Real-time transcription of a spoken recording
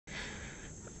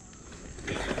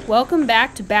Welcome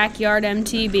back to Backyard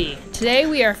MTB. Today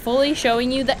we are fully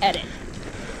showing you the edit.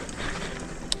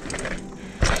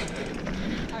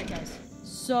 Alright guys,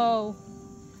 so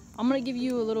I'm going to give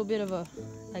you a little bit of a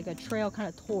trail kind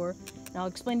of tour, and I'll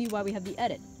explain to you why we have the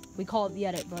edit. We call it the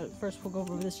edit, but first we'll go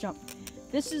over this jump.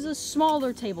 This is a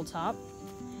smaller tabletop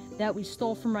that we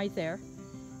stole from right there,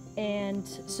 and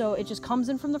so it just comes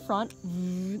in from the front.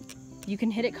 You can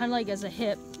hit it kind of like as a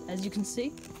hip, as you can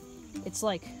see. It's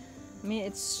like, I mean,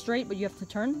 it's straight, but you have to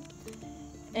turn.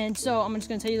 And so I'm just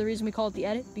gonna tell you the reason we call it the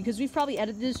edit, because we've probably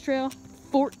edited this trail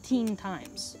 14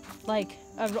 times. Like,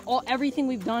 everything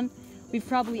we've done, we've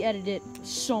probably edited it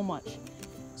so much.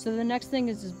 So the next thing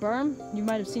is this berm. You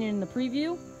might have seen it in the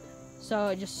preview.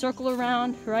 So just circle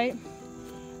around, right?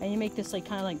 And you make this like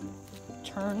kind of like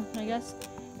turn, I guess.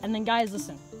 And then guys,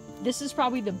 listen, this is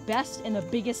probably the best and the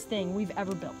biggest thing we've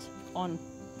ever built on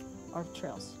our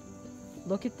trails.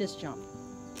 Look at this jump.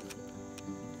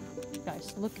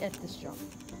 Guys, look at this jump.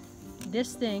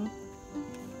 This thing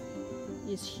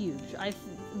is huge.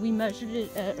 We measured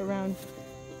it at around,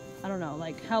 I don't know,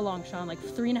 like how long, Sean? Like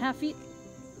 3.5 feet?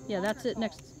 Yeah, that's it.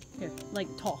 Next, here,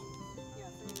 like tall.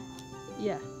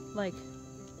 Yeah, like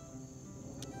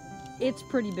it's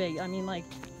pretty big. I mean, like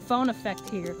phone effect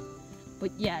here,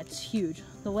 but yeah, it's huge.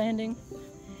 The landing,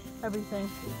 everything.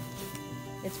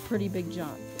 It's pretty big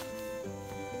jump.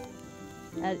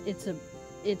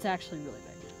 It's actually really big.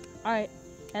 All right,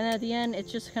 and then at the end,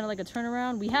 it's just kind of like a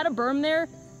turnaround. We had a berm there,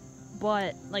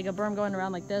 but like a berm going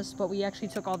around like this, but we actually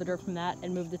took all the dirt from that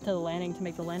and moved it to the landing to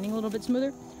make the landing a little bit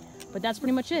smoother. But that's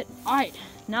pretty much it. All right,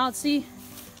 now let's see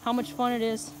how much fun it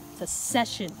is to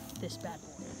session this bad boy.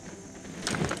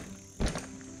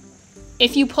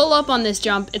 If you pull up on this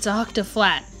jump, it's a hook to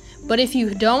flat. But if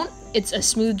you don't, it's a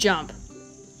smooth jump.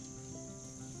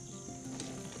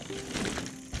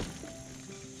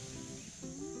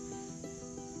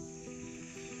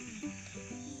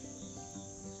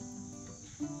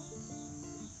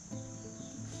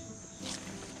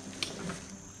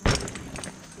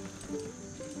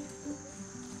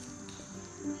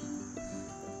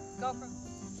 Go from.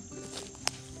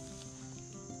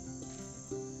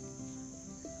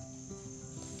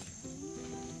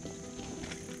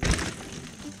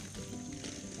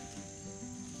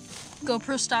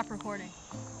 GoPro, stop recording.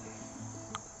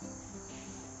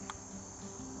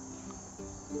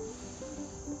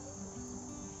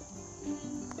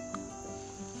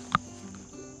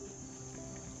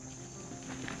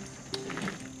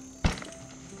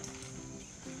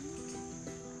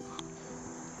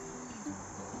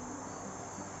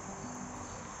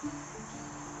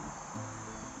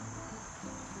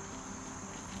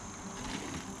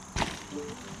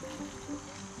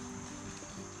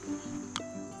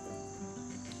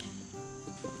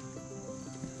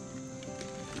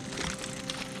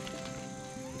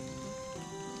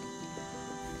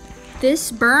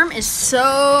 This berm is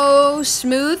so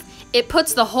smooth, it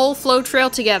puts the whole flow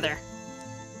trail together.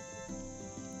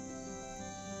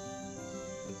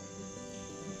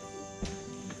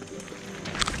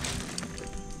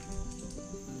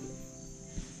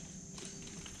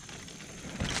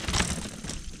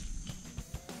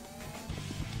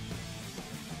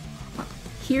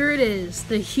 Here it is,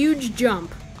 the huge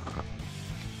jump.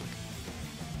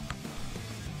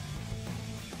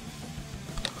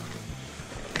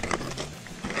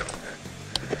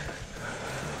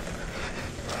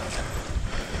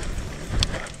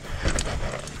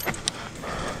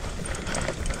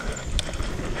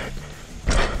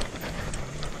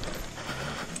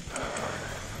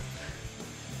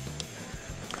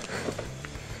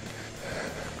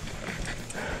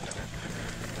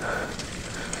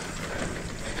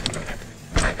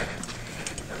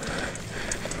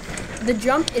 The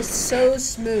jump is so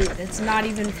smooth, it's not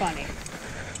even funny.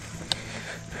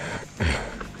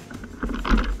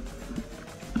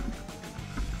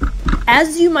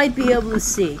 As you might be able to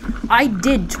see, I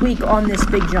did tweak on this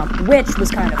big jump, which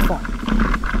was kind of fun.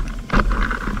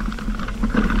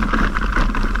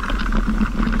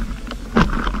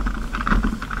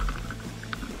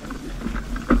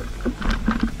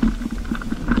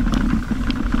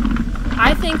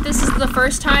 I think this is the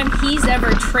first time he's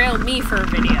ever trailed me for a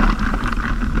video.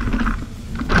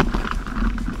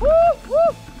 Woo,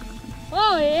 woo.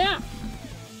 Oh yeah!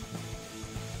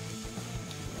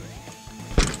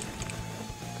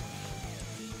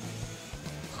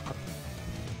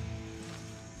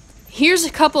 Here's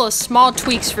a couple of small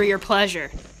tweaks for your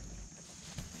pleasure.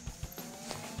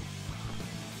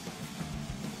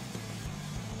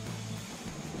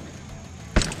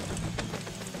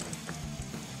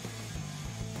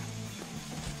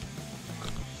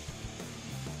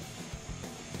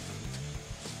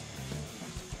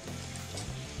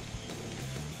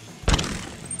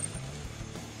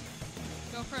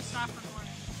 GoPro stop recording.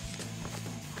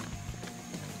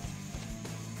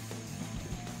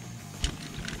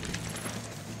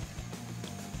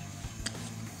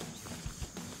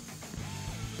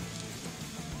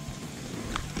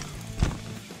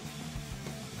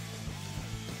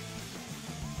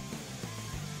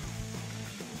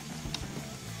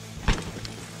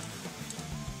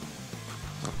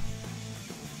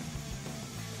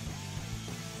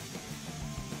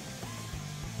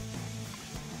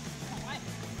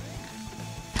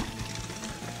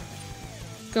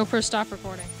 GoPro stop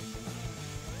recording.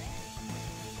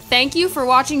 Thank you for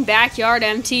watching Backyard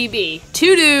MTB.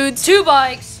 2 dudes, 2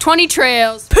 bikes, 20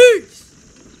 trails. Peace!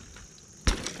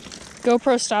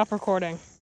 GoPro stop recording.